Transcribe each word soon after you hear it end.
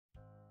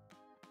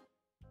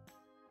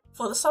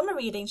For the summer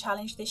reading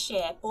challenge this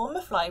year,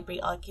 Bournemouth Library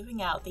are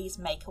giving out these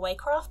makeaway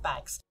craft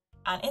bags,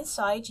 and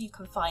inside you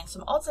can find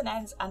some odds and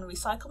ends and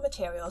recycled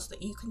materials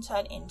that you can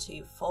turn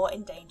into 4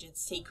 endangered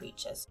sea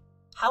creatures.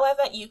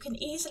 However, you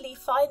can easily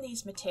find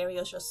these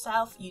materials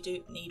yourself. You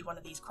don't need one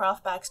of these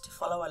craft bags to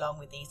follow along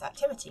with these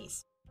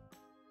activities.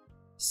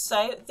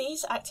 So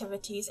these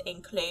activities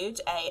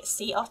include a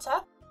sea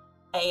otter,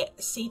 a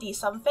CD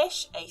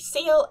sunfish, a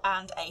seal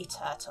and a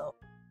turtle.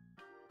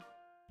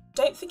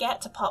 Don't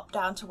forget to pop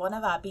down to one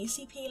of our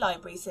BCP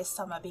libraries this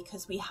summer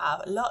because we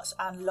have lots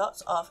and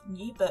lots of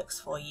new books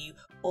for you,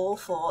 all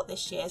for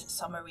this year's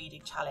summer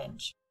reading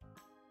challenge.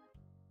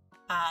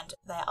 And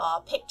there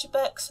are picture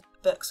books,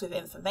 books with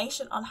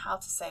information on how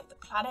to save the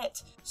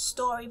planet,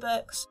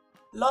 storybooks,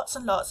 lots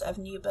and lots of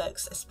new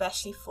books,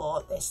 especially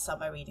for this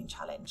summer reading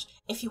challenge.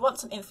 If you want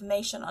some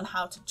information on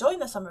how to join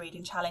the summer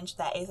reading challenge,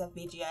 there is a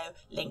video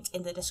linked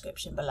in the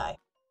description below.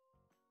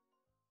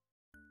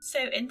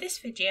 So in this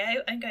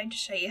video, I'm going to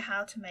show you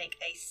how to make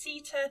a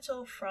sea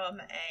turtle from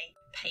a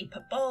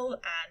paper bowl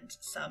and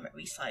some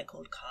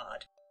recycled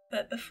card.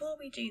 But before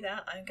we do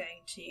that, I'm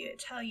going to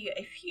tell you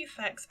a few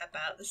facts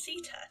about the sea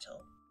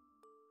turtle.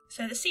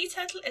 So the sea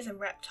turtle is a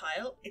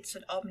reptile. It's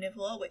an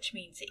omnivore, which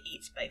means it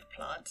eats both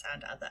plants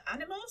and other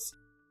animals.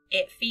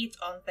 It feeds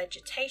on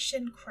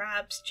vegetation,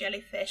 crabs,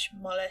 jellyfish,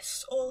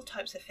 mollusks, all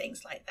types of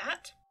things like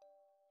that.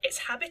 Its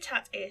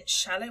habitat is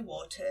shallow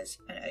waters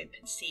and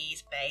open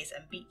seas, bays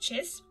and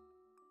beaches.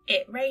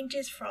 It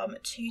ranges from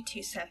 2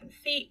 to 7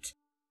 feet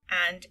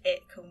and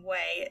it can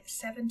weigh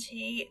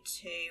 70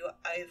 to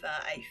over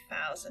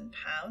 1,000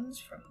 pounds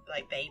from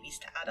like babies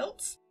to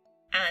adults,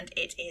 and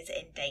it is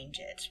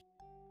endangered.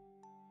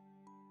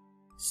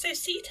 So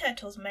sea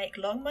turtles make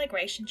long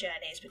migration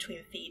journeys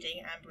between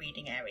feeding and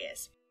breeding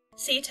areas.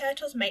 Sea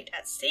turtles mate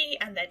at sea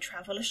and then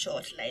travel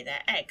ashore to lay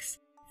their eggs.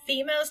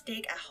 Females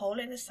dig a hole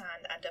in the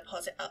sand and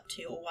deposit up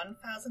to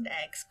 1,000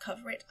 eggs,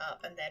 cover it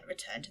up and then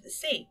return to the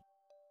sea.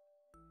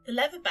 The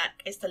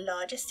leatherback is the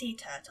largest sea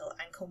turtle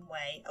and can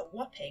weigh a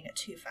whopping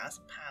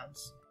 2,000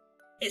 pounds.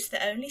 It's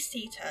the only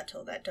sea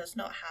turtle that does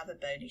not have a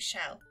bony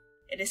shell.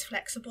 It is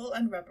flexible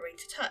and rubbery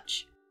to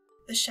touch.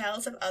 The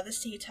shells of other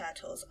sea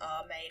turtles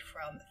are made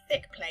from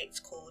thick plates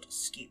called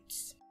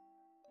scutes.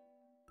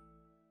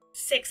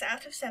 6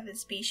 out of 7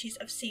 species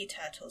of sea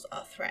turtles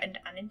are threatened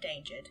and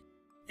endangered.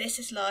 This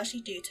is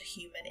largely due to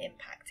human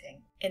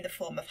impacting, in the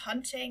form of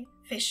hunting,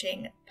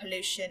 fishing,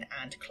 pollution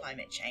and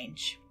climate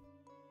change.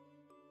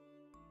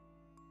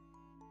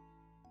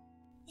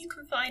 You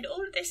can find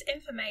all of this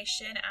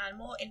information and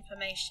more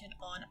information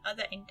on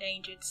other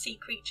endangered sea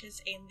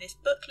creatures in this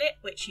booklet,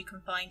 which you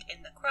can find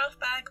in the craft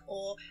bag,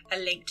 or a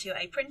link to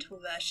a printable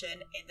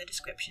version in the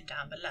description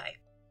down below.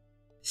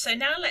 So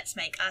now let's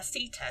make our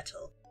sea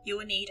turtle. You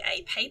will need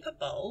a paper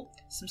bowl,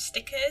 some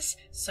stickers,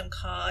 some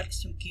card,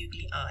 some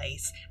googly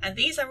eyes, and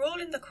these are all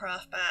in the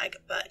craft bag,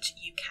 but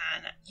you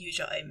can use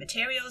your own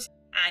materials,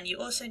 and you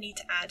also need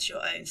to add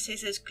your own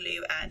scissors,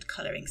 glue and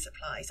colouring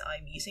supplies.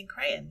 I'm using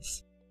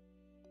crayons.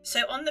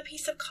 So on the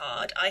piece of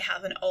card I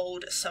have an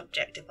old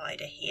subject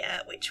divider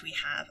here, which we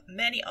have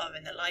many of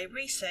in the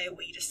library, so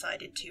we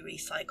decided to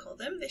recycle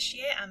them this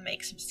year and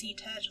make some sea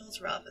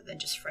turtles rather than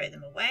just throw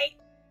them away.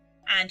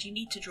 And you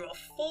need to draw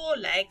 4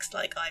 legs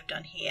like I've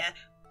done here,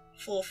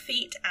 4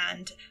 feet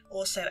and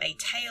also a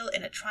tail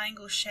in a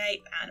triangle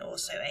shape, and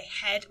also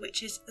a head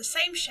which is the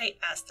same shape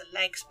as the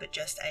legs but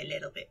just a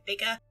little bit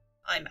bigger.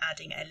 I'm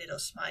adding a little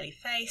smiley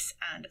face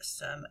and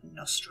some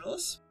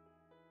nostrils.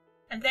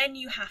 And then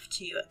you have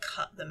to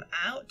cut them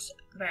out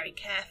very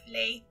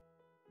carefully,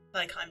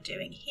 like I'm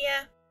doing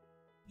here.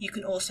 You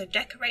can also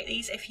decorate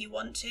these if you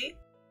want to.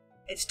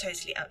 It's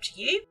totally up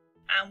to you.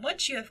 And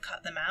once you have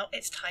cut them out,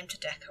 it's time to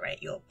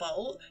decorate your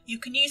bowl. You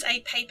can use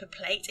a paper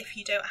plate if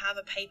you don't have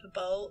a paper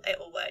bowl, it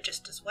will work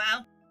just as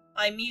well.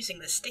 I'm using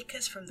the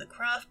stickers from the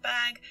craft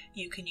bag.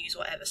 You can use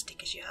whatever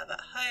stickers you have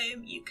at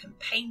home. You can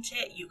paint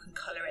it, you can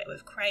colour it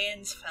with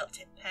crayons, felt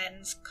tip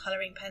pens,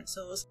 colouring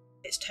pencils.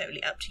 It's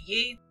totally up to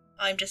you.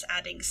 I'm just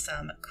adding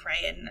some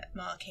crayon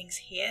markings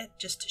here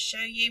just to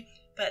show you,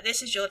 but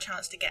this is your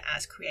chance to get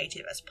as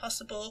creative as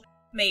possible.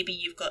 Maybe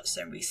you've got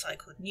some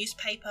recycled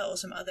newspaper or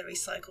some other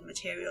recycled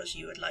materials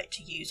you would like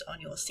to use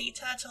on your sea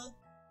turtle.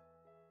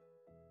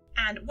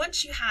 And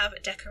once you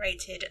have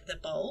decorated the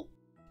bowl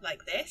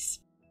like this,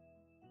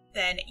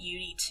 then you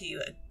need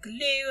to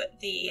glue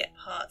the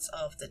parts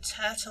of the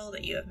turtle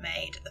that you have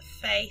made, the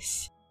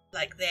face,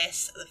 like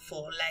this, the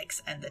 4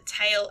 legs and the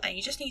tail, and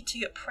you just need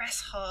to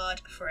press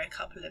hard for a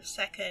couple of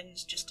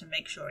seconds just to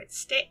make sure it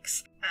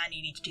sticks. And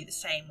you need to do the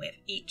same with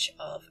each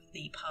of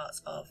the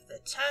parts of the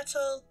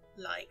turtle,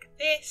 like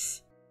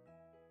this.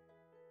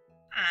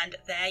 And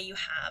there you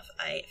have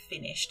a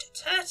finished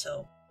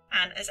turtle.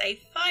 And as a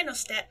final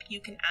step,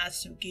 you can add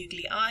some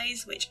googly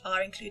eyes, which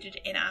are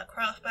included in our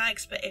craft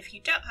bags, but if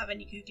you don't have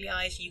any googly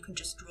eyes, you can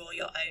just draw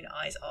your own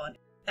eyes on.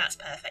 That's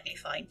perfectly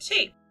fine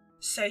too.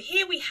 So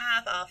here we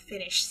have our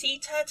finished sea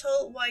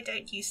turtle. Why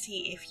don't you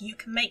see if you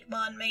can make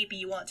one? Maybe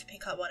you want to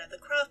pick up one of the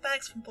craft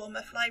bags from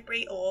Bournemouth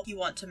Library, or you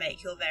want to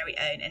make your very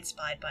own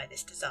inspired by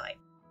this design.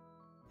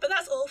 But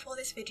that's all for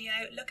this video.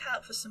 Look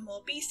out for some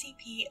more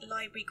BCP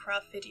library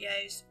craft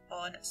videos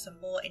on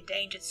some more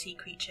endangered sea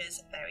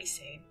creatures very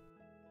soon.